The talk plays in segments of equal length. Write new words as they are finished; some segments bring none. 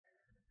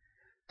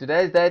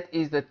Today's date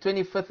is the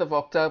 25th of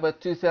October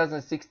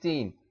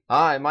 2016.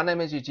 Hi, my name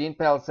is Eugene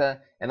Pelser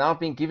and I've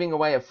been giving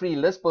away a free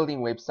list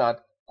building website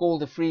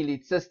called the Free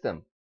Lead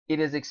System. It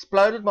has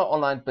exploded my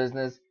online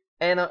business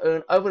and I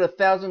earn over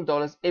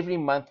 $1,000 every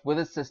month with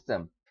the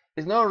system.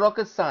 It's not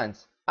rocket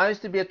science. I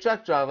used to be a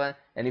truck driver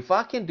and if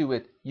I can do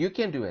it, you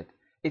can do it.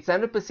 It's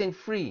 100%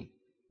 free.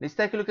 Let's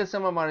take a look at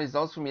some of my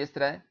results from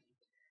yesterday.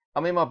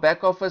 I'm in my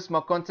back office,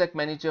 my contact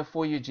manager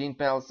for Eugene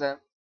Pelser.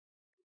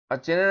 I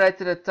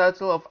generated a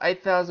total of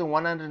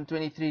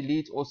 8,123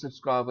 leads or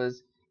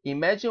subscribers.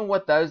 Imagine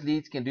what those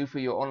leads can do for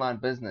your online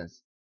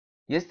business.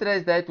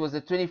 Yesterday's date was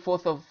the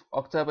 24th of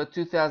October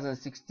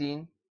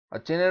 2016. I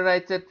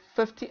generated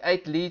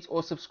 58 leads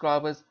or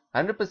subscribers,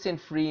 100%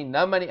 free,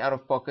 no money out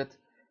of pocket.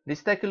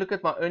 Let's take a look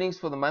at my earnings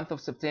for the month of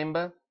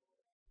September.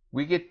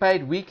 We get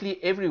paid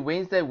weekly every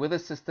Wednesday with the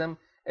system.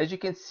 As you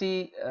can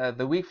see,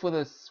 the week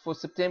for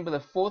September the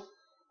 4th,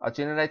 I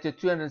generated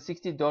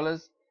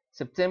 $260.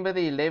 September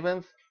the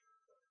 11th,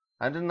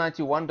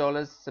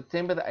 $191,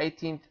 September the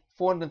 18th,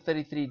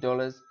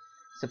 $433,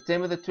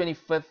 September the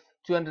 25th,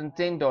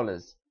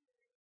 $210.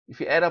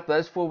 If you add up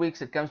those 4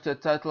 weeks, it comes to a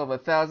total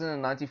of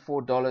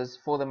 $1,094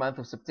 for the month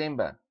of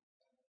September.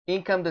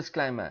 Income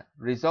disclaimer: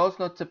 results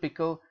not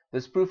typical.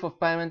 This proof of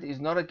payment is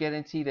not a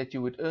guarantee that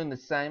you would earn the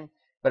same,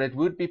 but it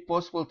would be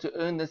possible to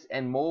earn this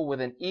and more with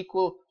an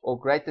equal or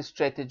greater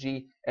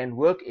strategy and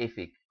work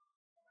ethic.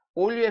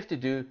 All you have to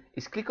do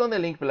is click on the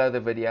link below the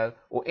video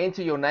or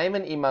enter your name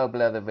and email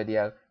below the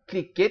video.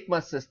 Click Get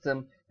My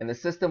System and the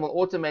system will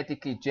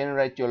automatically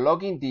generate your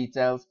login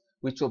details,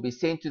 which will be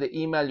sent to the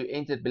email you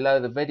entered below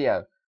the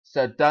video.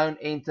 So don't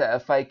enter a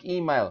fake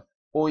email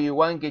or you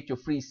won't get your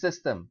free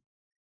system.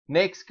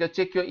 Next, go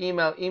check your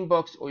email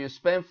inbox or your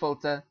spam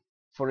filter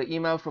for an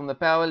email from the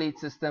Power Lead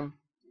system.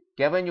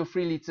 Given your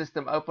free lead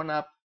system open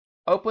up,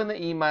 open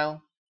the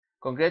email.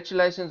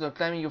 Congratulations on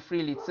claiming your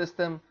free lead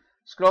system.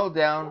 Scroll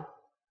down.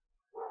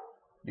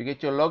 You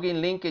get your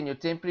login link and your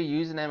temporary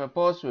username and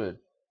password.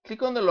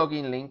 Click on the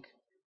login link.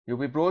 You'll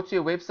be brought to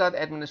your website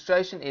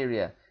administration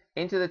area.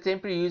 Enter the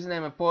temporary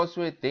username and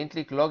password, then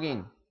click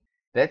login.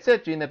 That's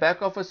it, you're in the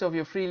back office of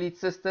your free lead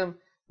system.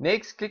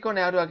 Next, click on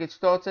How Do I Get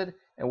Started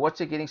and watch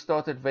a Getting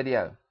Started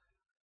video.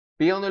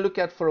 Be on the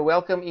lookout for a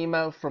welcome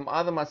email from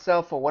either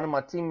myself or one of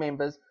my team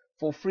members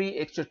for free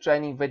extra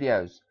training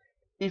videos.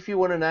 If you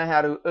want to know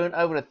how to earn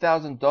over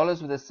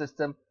 $1,000 with the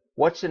system,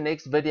 watch the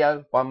next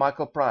video by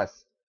Michael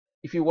Price.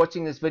 If you're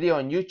watching this video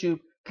on YouTube,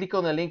 click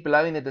on the link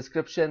below in the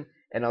description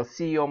and I'll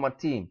see you on my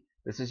team.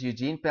 This is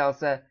Eugene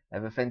Pelser.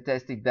 Have a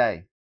fantastic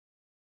day.